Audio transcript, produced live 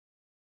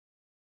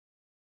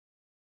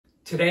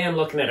Today I'm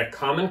looking at a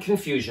common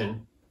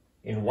confusion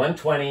in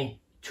 120,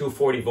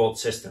 240 volt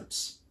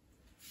systems.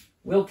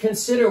 We'll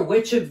consider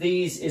which of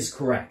these is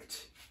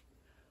correct.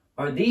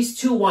 Are these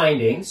two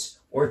windings,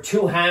 or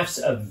two halves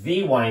of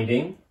V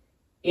winding,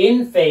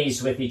 in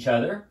phase with each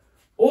other,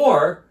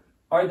 or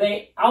are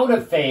they out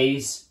of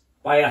phase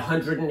by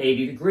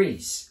 180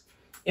 degrees?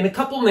 In a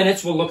couple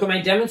minutes, we'll look at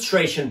my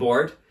demonstration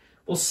board.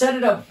 We'll set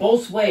it up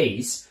both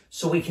ways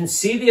so we can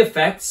see the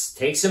effects,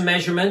 take some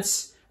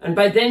measurements, and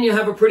by then you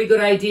have a pretty good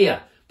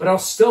idea. But I'll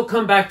still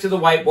come back to the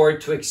whiteboard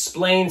to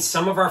explain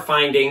some of our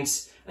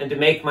findings and to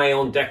make my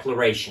own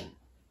declaration.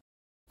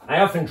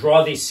 I often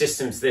draw these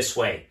systems this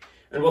way,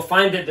 and we'll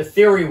find that the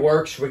theory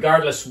works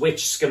regardless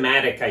which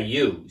schematic I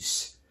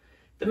use.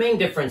 The main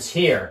difference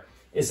here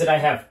is that I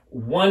have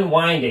one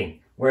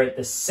winding where at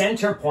the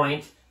center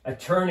point, a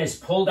turn is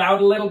pulled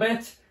out a little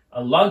bit,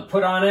 a lug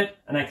put on it,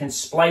 and I can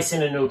splice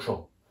in a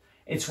neutral.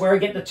 It's where I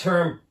get the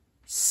term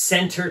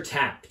center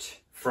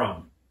tapped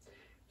from.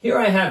 Here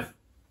I have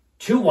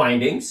two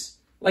windings,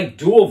 like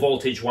dual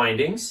voltage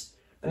windings,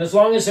 and as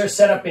long as they're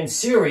set up in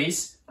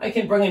series, I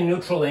can bring a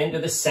neutral into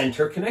the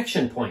center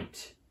connection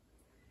point.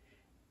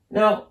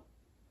 Now,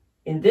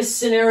 in this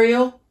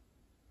scenario,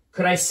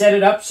 could I set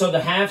it up so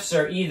the halves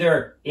are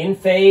either in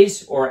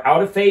phase or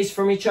out of phase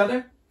from each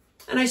other?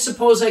 And I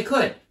suppose I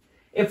could.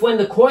 If when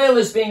the coil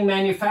is being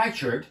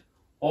manufactured,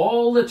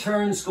 all the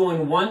turns go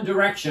in one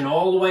direction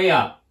all the way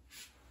up,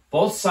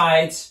 both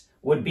sides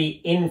would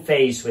be in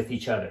phase with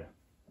each other.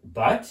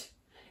 But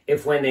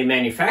if when they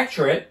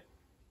manufacture it,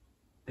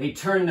 they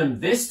turn them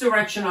this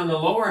direction on the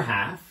lower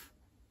half,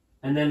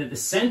 and then at the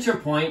center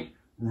point,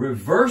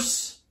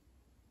 reverse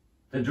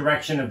the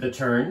direction of the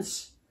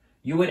turns,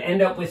 you would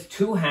end up with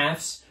two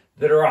halves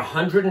that are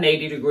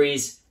 180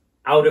 degrees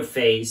out of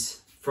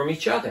phase from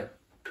each other.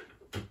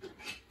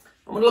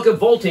 I'm going to look at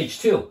voltage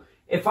too.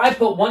 If I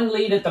put one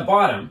lead at the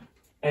bottom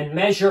and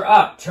measure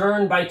up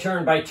turn by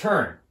turn by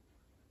turn,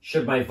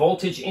 should my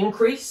voltage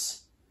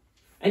increase?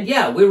 And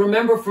yeah, we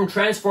remember from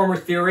transformer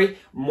theory,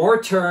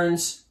 more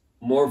turns,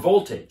 more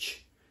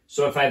voltage.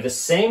 So if I have the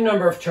same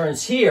number of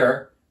turns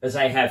here as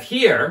I have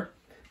here,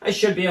 I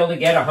should be able to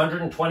get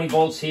 120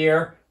 volts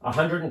here,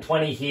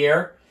 120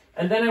 here,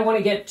 and then I want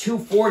to get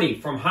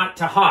 240 from hot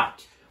to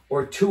hot,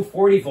 or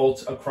 240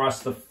 volts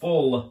across the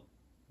full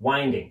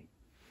winding.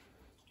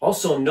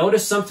 Also,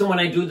 notice something when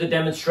I do the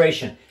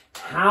demonstration,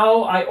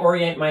 how I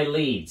orient my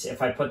leads.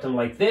 If I put them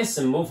like this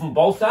and move them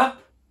both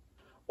up,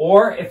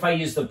 or if I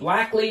use the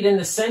black lead in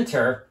the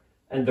center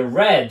and the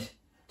red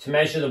to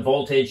measure the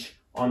voltage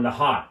on the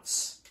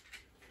hots.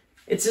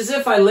 It's as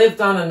if I lived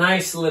on a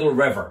nice little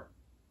river.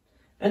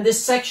 And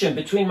this section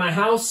between my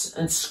house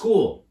and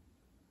school,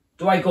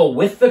 do I go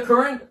with the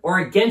current or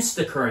against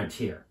the current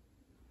here?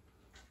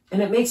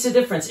 And it makes a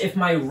difference. If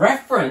my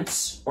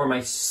reference or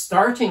my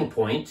starting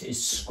point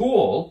is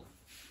school,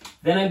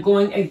 then I'm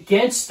going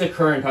against the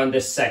current on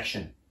this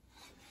section.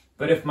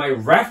 But if my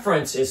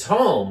reference is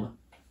home,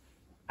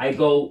 I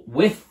go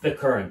with the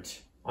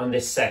current on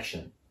this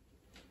section.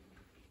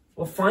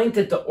 We'll find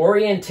that the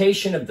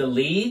orientation of the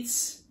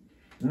leads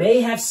may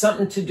have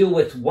something to do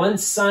with one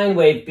sine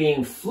wave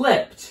being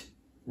flipped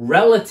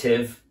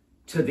relative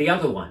to the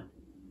other one.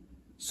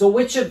 So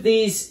which of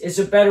these is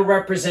a better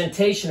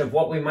representation of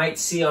what we might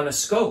see on a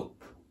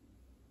scope?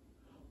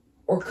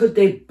 Or could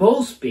they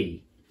both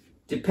be,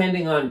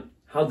 depending on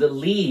how the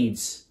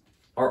leads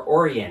are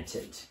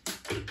oriented?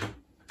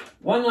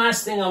 One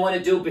last thing I want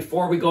to do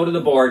before we go to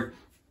the board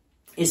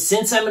is,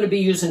 since I'm going to be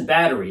using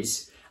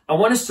batteries, I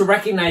want us to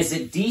recognize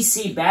that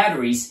DC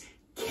batteries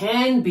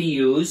can be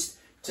used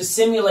to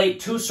simulate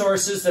two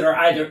sources that are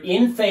either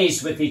in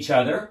phase with each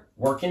other,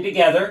 working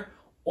together,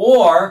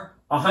 or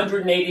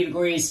 180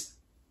 degrees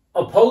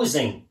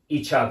opposing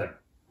each other.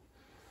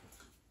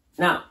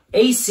 Now,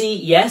 AC,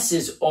 yes,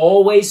 is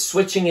always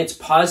switching its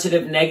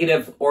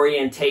positive-negative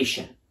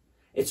orientation,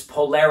 its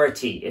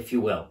polarity, if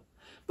you will.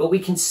 But we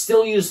can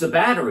still use the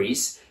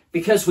batteries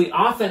because we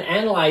often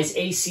analyze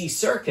AC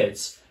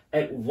circuits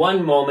at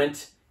one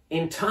moment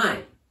in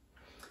time.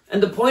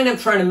 And the point I'm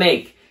trying to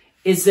make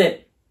is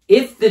that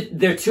if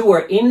the two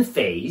are in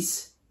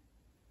phase,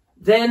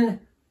 then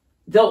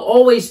they'll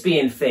always be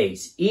in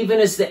phase, even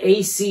as the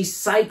AC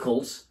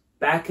cycles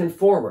back and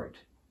forward.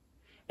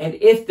 And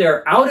if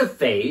they're out of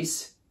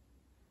phase,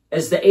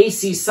 as the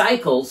AC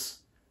cycles,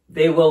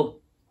 they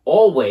will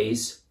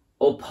always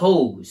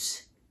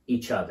oppose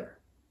each other.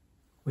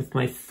 With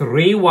my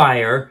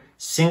 3-wire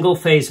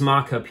single-phase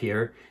mock-up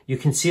here, you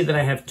can see that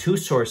I have two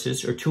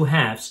sources, or two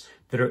halves,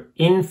 that are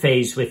in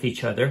phase with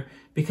each other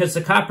because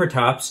the copper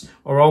tops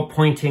are all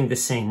pointing the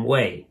same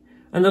way,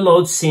 and the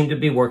loads seem to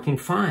be working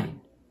fine.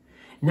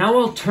 Now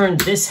I'll turn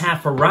this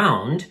half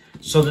around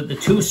so that the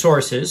two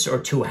sources, or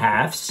two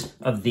halves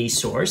of the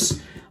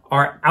source,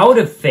 are out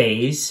of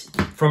phase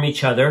from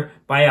each other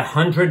by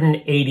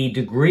 180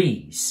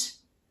 degrees.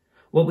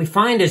 What we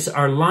find is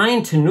our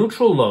line to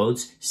neutral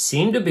loads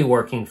seem to be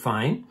working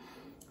fine,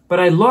 but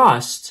I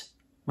lost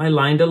my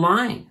line to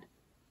line.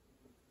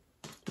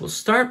 We'll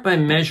start by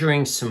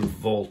measuring some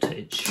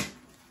voltage.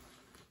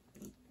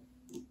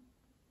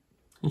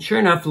 And sure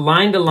enough,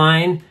 line to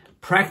line,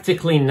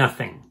 practically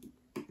nothing,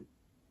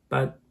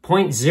 but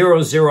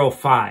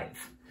 0.005.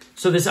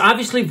 So there's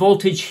obviously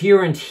voltage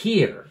here and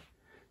here.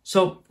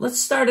 So let's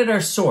start at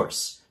our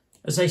source.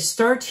 As I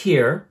start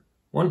here,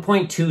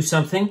 1.2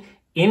 something,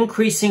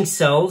 increasing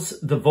cells,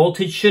 the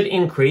voltage should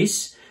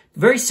increase.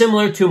 Very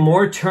similar to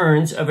more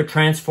turns of a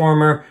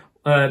transformer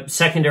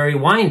secondary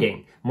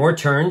winding. More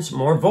turns,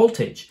 more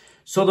voltage.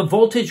 So the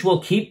voltage will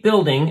keep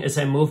building as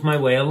I move my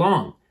way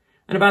along.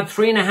 And about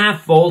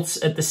 3.5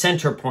 volts at the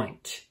center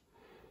point.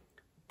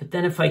 But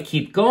then if I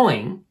keep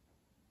going,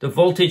 the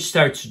voltage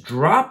starts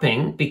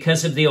dropping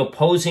because of the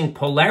opposing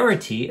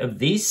polarity of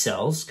these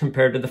cells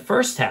compared to the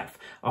first half,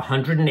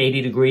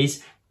 180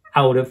 degrees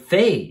out of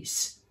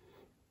phase.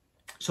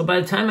 So by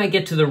the time I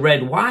get to the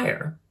red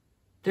wire,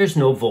 there's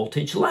no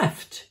voltage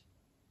left.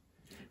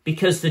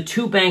 Because the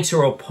two banks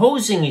are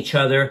opposing each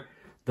other,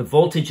 the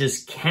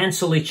voltages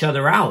cancel each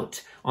other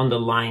out on the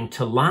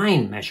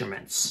line-to-line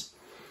measurements.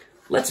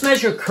 Let's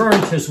measure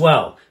current as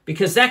well,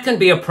 because that can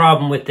be a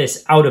problem with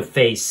this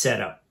out-of-phase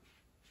setup.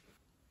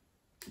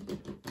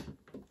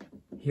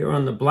 Here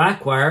on the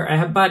black wire, I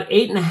have about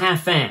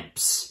 8.5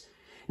 amps.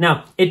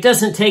 Now, it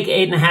doesn't take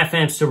 8.5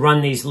 amps to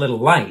run these little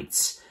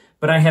lights,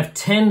 but I have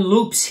 10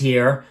 loops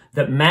here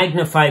that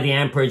magnify the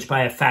amperage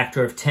by a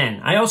factor of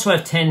 10. I also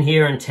have 10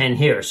 here and 10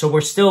 here, so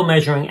we're still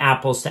measuring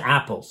apples to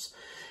apples.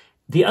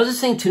 The other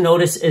thing to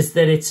notice is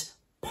that it's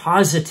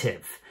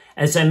positive,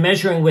 as I'm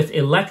measuring with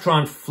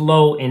electron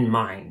flow in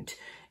mind.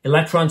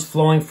 Electrons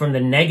flowing from the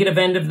negative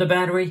end of the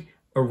battery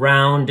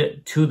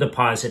around to the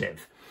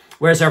positive.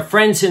 Whereas our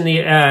friends in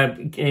the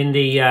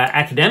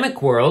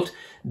academic world,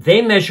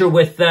 they measure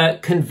with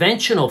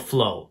conventional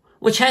flow,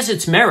 which has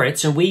its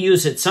merits, and we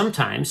use it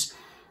sometimes,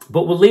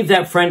 but we'll leave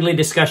that friendly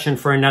discussion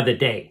for another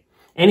day.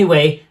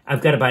 Anyway,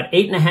 I've got about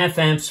 8.5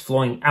 amps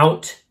flowing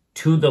out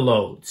to the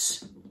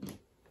loads.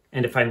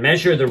 And if I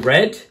measure the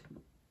red,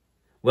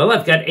 well,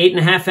 I've got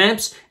 8.5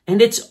 amps, and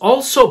it's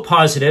also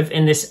positive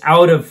in this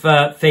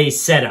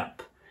out-of-phase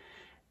setup.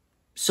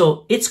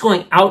 So it's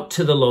going out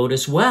to the load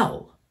as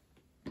well.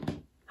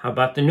 How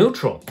about the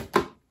neutral?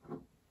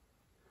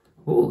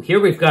 Ooh, here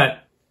we've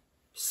got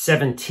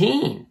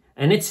 17,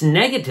 and it's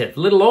negative, a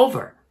little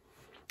over.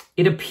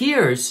 It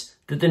appears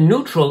that the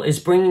neutral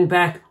is bringing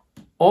back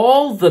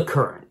all the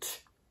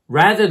current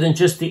rather than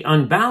just the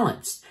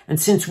unbalanced. And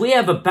since we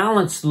have a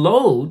balanced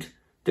load,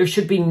 there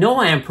should be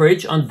no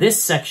amperage on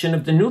this section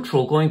of the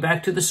neutral going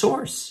back to the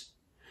source.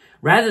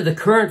 Rather, the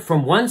current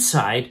from one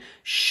side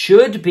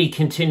should be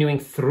continuing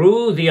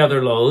through the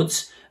other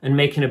loads and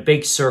making a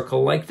big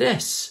circle like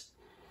this.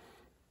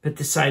 But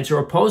the sides are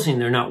opposing,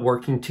 they're not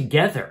working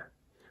together.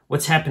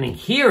 What's happening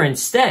here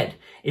instead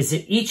is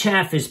that each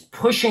half is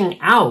pushing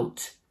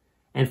out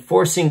and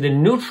forcing the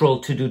neutral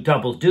to do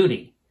double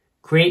duty,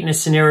 creating a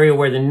scenario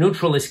where the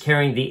neutral is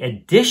carrying the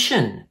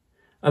addition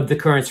of the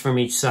currents from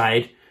each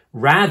side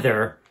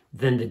rather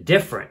than the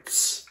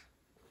difference.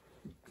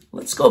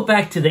 Let's go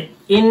back to the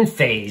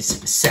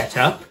in-phase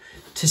setup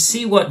to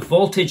see what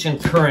voltage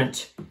and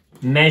current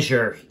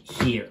measure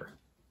here.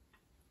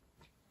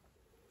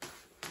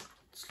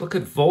 Let's look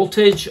at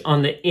voltage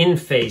on the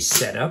in-phase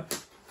setup.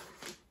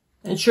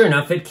 And sure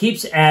enough, it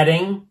keeps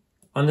adding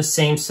on the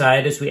same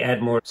side as we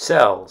add more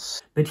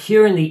cells. But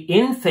here in the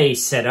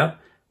in-phase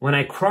setup, when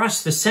I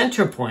cross the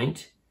center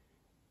point,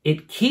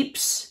 it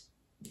keeps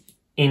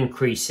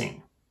increasing.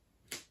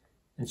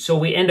 And so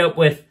we end up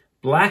with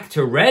black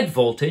to red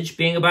voltage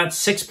being about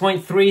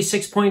 6.3,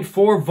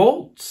 6.4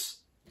 volts.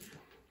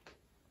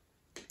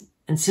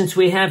 And since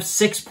we have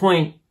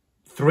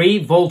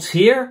 6.3 volts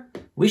here,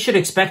 we should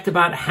expect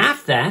about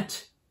half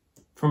that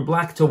from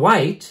black to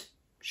white.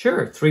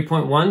 Sure,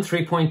 3.1,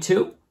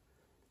 3.2.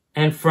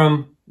 And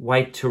from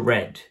white to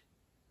red.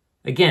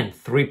 Again,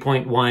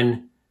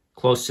 3.1,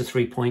 close to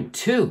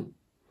 3.2.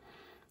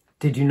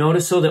 Did you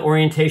notice, though, the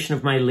orientation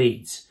of my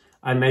leads?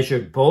 I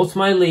measured both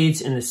my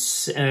leads in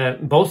the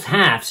both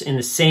halves in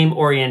the same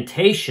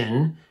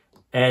orientation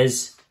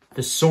as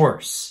the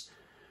source.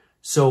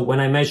 So when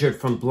I measured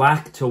from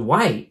black to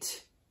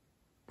white,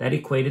 that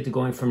equated to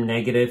going from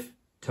negative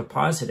to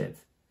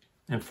positive,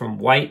 and from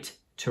white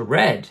to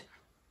red,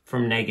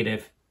 from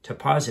negative to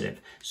positive.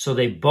 So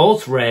they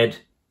both read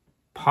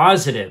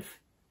positive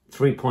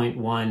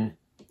 3.1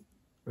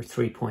 or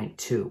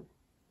 3.2.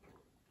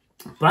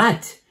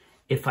 But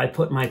if I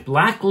put my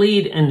black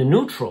lead in the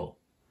neutral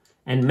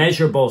and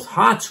measure both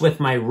hots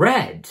with my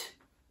red,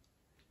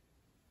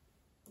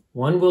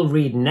 one will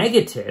read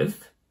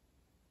negative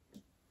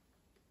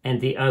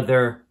and the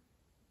other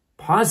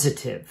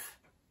positive.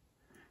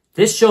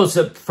 This shows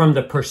that from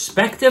the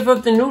perspective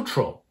of the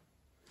neutral,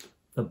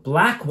 the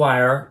black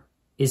wire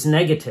is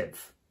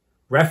negative.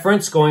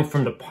 Reference going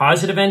from the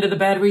positive end of the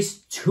batteries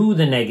to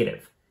the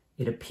negative.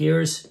 It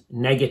appears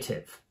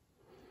negative.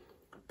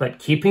 But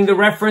keeping the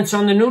reference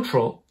on the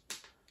neutral,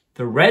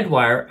 the red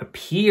wire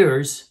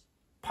appears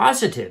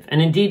positive,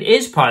 and indeed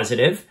is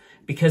positive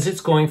because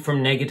it's going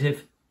from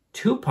negative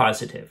to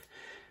positive.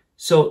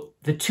 So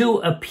the two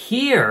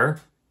appear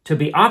to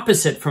be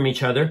opposite from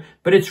each other,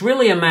 but it's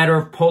really a matter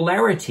of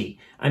polarity.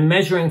 I'm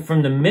measuring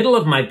from the middle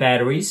of my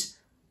batteries,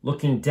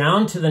 looking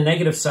down to the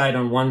negative side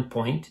on one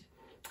point,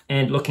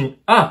 and looking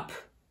up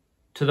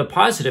to the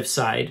positive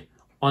side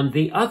on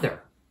the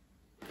other.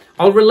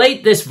 I'll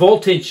relate this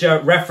voltage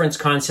reference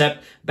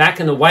concept back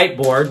in the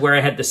whiteboard where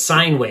I had the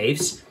sine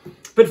waves.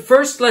 But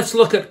first, let's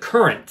look at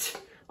current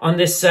on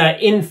this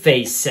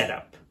in-phase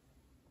setup.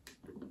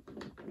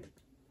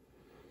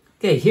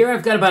 Okay, here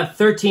I've got about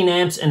 13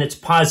 amps and it's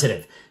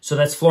positive. So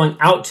that's flowing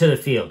out to the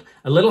field.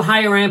 A little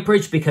higher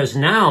amperage because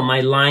now my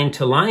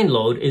line-to-line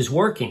load is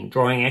working,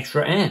 drawing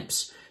extra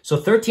amps. So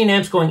 13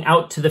 amps going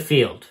out to the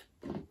field.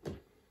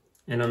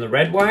 And on the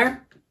red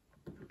wire,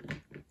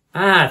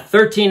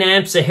 13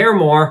 amps, a hair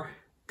more,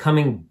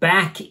 coming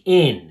back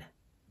in.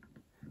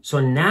 So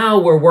now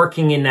we're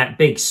working in that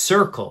big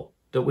circle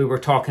that we were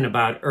talking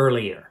about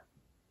earlier.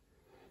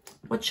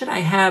 What should I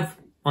have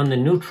on the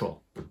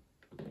neutral?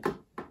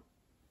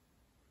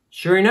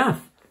 Sure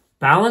enough,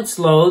 balanced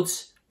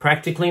loads,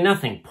 practically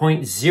nothing,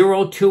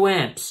 0.02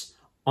 amps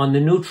on the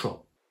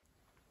neutral.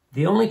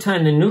 The only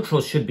time the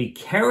neutral should be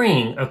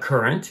carrying a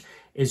current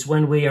is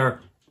when we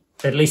are,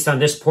 at least on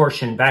this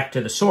portion back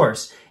to the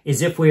source,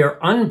 is if we are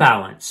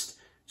unbalanced.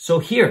 So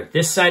here,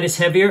 this side is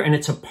heavier and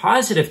it's a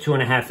positive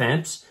 2.5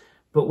 amps,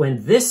 but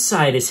when this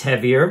side is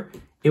heavier,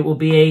 it will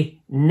be a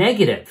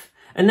negative.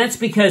 And that's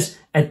because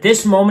at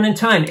this moment in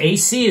time,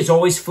 AC is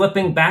always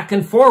flipping back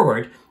and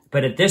forward,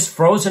 but at this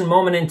frozen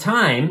moment in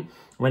time,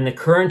 when the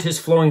current is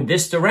flowing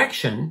this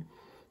direction,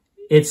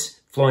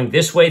 it's flowing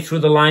this way through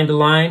the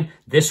line-to-line,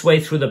 this way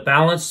through the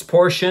balanced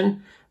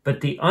portion,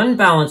 but the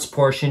unbalanced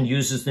portion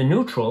uses the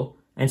neutral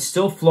and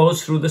still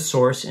flows through the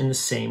source in the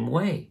same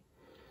way.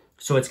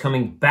 So it's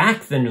coming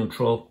back the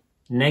neutral,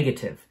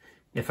 negative.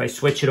 If I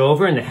switch it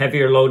over and the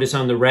heavier load is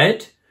on the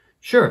red,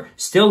 sure,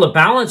 still the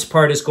balanced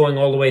part is going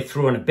all the way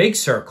through in a big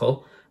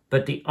circle,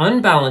 but the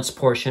unbalanced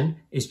portion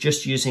is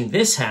just using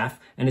this half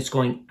and it's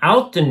going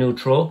out the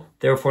neutral,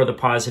 therefore the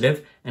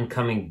positive, and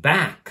coming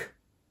back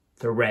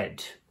the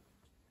red.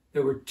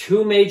 There were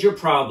two major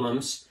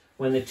problems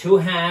when the two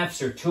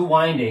halves or two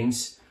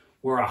windings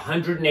were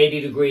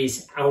 180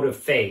 degrees out of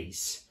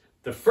phase.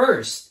 The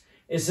first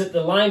is that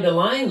the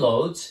line-to-line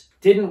loads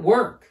didn't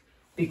work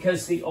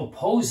because the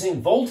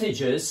opposing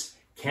voltages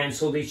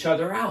canceled each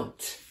other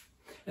out.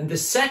 And the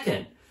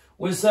second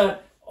was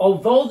that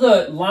although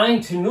the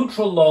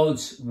line-to-neutral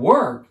loads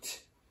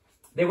worked,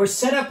 they were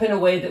set up in a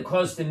way that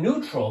caused the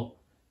neutral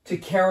to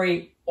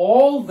carry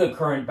all the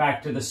current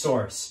back to the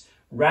source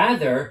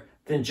rather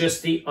than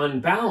just the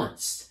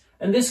unbalanced.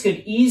 And this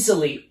could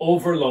easily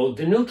overload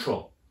the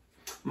neutral.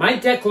 My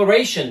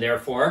declaration,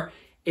 therefore,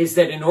 is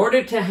that in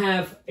order to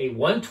have a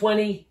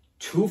 120,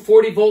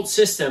 240 volt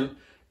system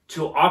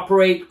to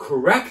operate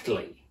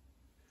correctly,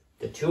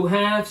 the two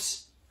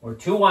halves or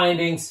two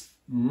windings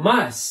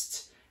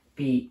must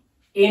be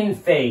in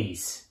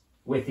phase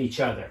with each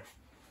other.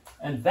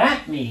 And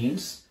that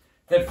means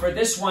that for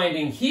this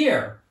winding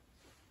here,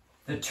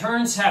 the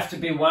turns have to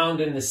be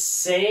wound in the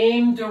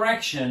same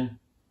direction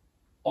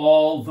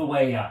all the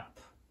way up.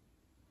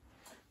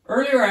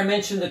 Earlier I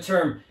mentioned the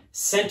term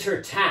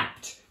center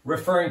tapped,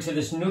 referring to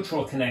this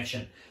neutral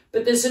connection.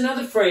 But there's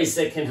another phrase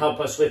that can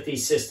help us with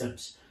these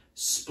systems,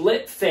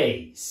 split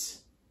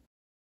phase.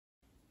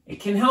 It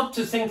can help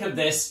to think of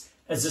this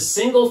as a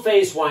single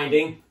phase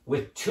winding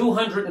with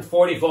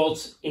 240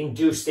 volts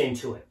induced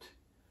into it.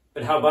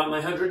 But how about my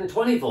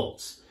 120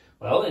 volts?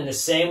 Well, in the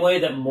same way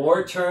that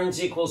more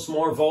turns equals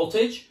more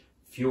voltage,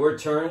 fewer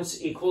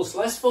turns equals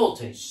less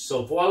voltage.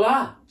 So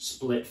voila,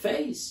 split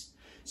phase.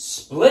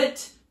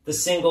 Split the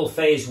single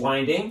phase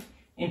winding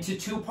into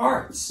two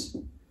parts.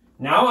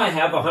 Now I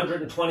have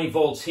 120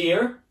 volts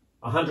here,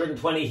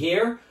 120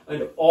 here,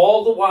 and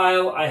all the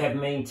while I have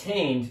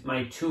maintained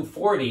my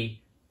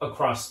 240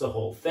 across the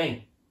whole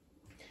thing.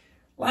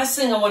 Last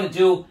thing I want to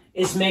do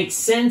is make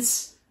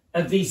sense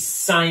of these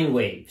sine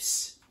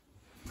waves.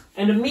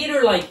 And a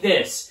meter like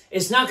this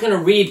is not going to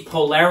read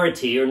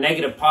polarity or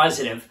negative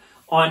positive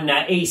on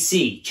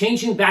AC,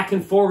 changing back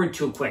and forward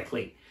too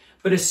quickly.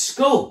 But a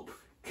scope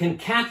can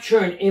capture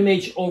an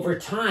image over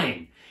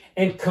time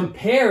and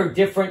compare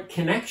different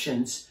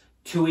connections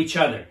to each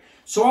other.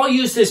 So I'll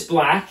use this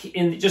black,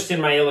 just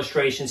in my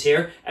illustrations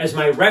here, as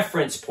my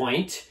reference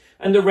point,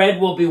 and the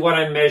red will be what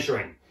I'm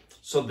measuring.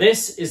 So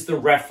this is the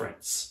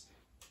reference.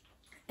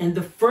 And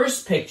the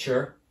first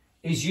picture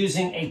is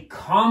using a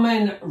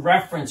common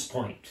reference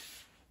point,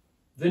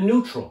 the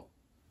neutral.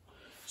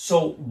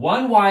 So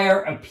one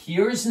wire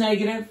appears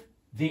negative,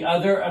 the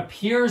other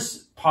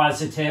appears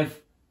positive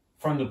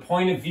from the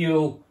point of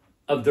view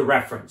of the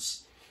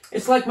reference.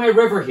 It's like my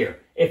river here.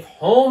 If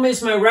home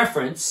is my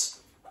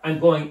reference, I'm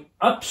going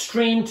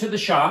upstream to the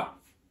shop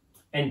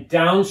and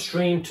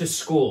downstream to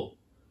school.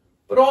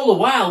 But all the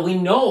while, we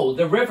know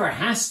the river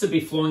has to be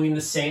flowing in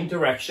the same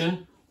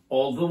direction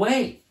all the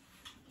way.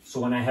 So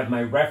when I have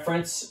my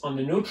reference on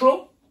the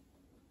neutral,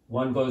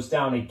 one goes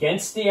down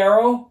against the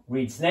arrow,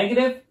 reads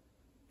negative,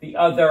 the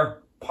other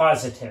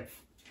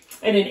positive.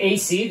 And in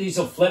AC, these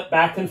will flip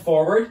back and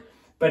forward.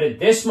 But at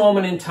this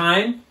moment in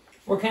time,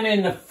 we're kind of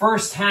in the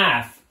first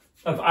half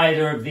of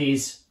either of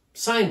these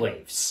sine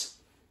waves.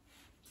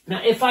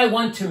 Now, if I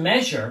want to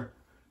measure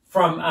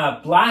from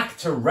black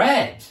to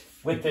red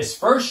with this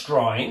first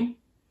drawing,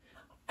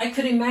 I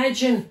could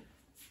imagine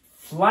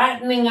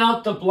flattening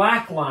out the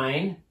black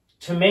line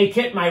to make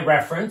it my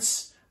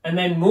reference, and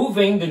then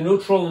moving the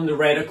neutral and the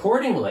red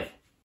accordingly.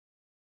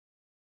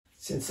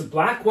 Since the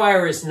black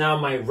wire is now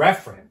my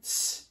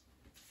reference,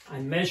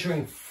 I'm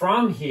measuring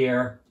from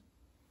here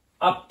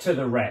up to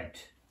the red.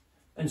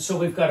 And so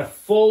we've got a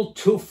full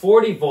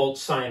 240 volt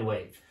sine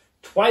wave,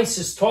 twice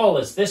as tall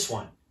as this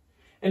one.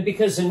 And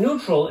because the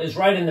neutral is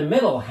right in the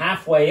middle,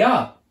 halfway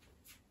up,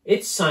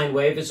 its sine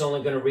wave is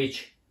only going to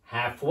reach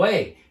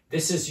halfway.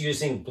 This is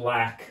using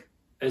black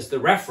as the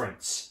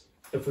reference.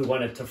 If we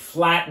wanted to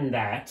flatten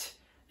that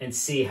and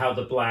see how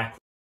the black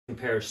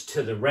compares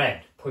to the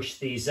red, push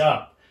these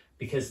up,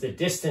 because the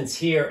distance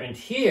here and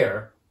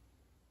here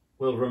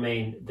will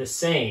remain the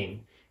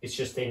same. It's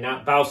just they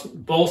not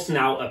both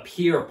now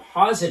appear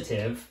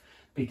positive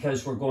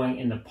because we're going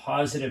in the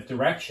positive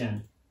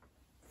direction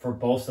for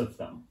both of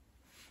them.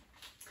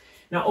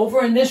 Now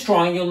over in this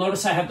drawing, you'll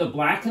notice I have the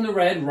black and the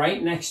red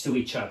right next to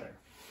each other.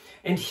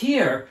 And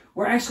here,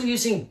 we're actually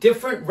using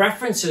different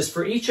references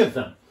for each of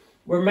them.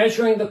 We're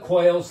measuring the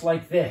coils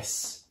like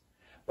this,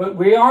 but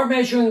we are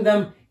measuring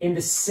them in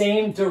the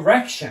same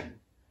direction,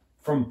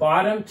 from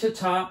bottom to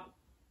top,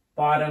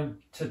 bottom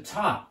to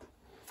top.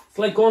 It's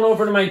like going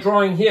over to my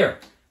drawing here.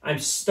 I'm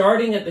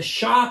starting at the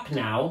shop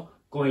now,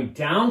 going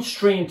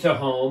downstream to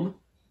home,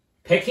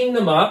 picking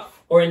them up,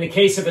 or in the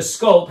case of a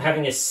scope,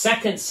 having a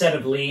second set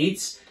of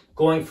leads,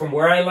 going from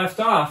where I left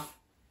off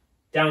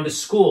down to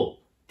school,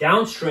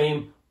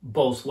 downstream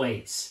both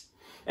ways.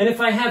 And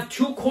if I have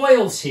two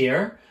coils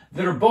here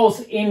that are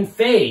both in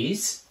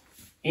phase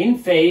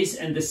and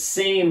the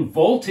same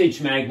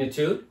voltage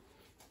magnitude,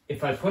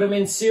 if I put them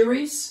in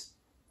series,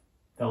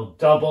 they'll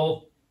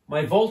double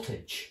my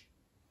voltage.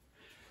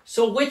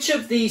 So which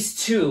of these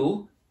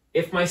two,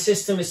 if my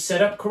system is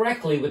set up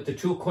correctly with the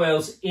two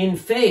coils in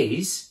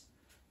phase,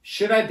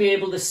 should I be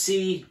able to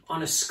see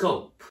on a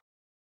scope?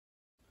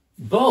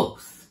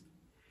 Both.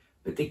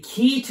 But the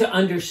key to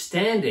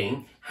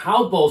understanding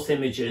how both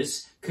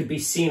images could be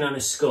seen on a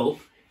scope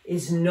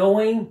is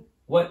knowing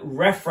what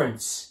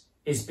reference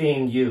is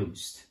being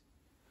used.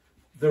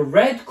 The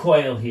red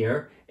coil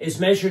here is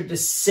measured the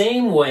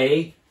same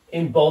way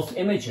in both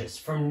images,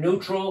 from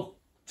neutral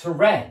to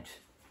red.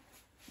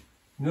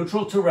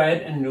 Neutral to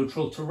red and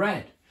neutral to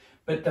red.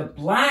 But the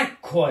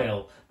black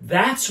coil,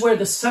 that's where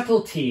the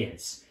subtlety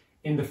is.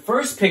 In the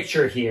first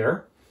picture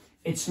here,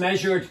 it's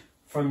measured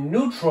from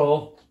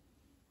neutral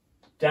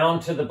down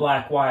to the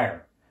black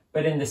wire.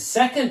 But in the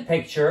second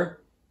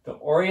picture, the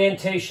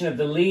orientation of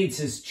the leads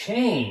is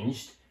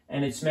changed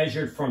and it's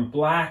measured from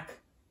black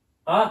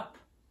up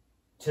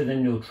to the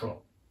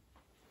neutral.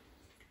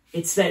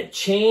 It's that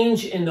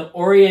change in the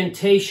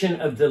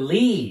orientation of the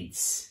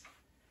leads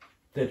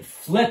that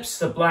flips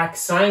the black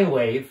sine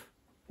wave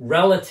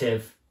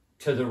relative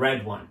to the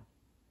red one.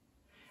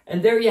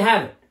 And there you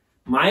have it,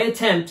 my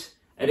attempt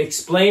at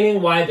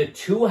explaining why the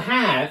two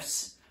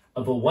halves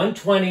of a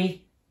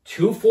 120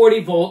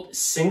 240 volt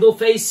single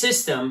phase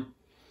system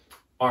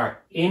are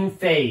in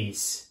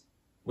phase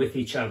with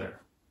each other.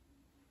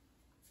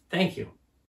 Thank you.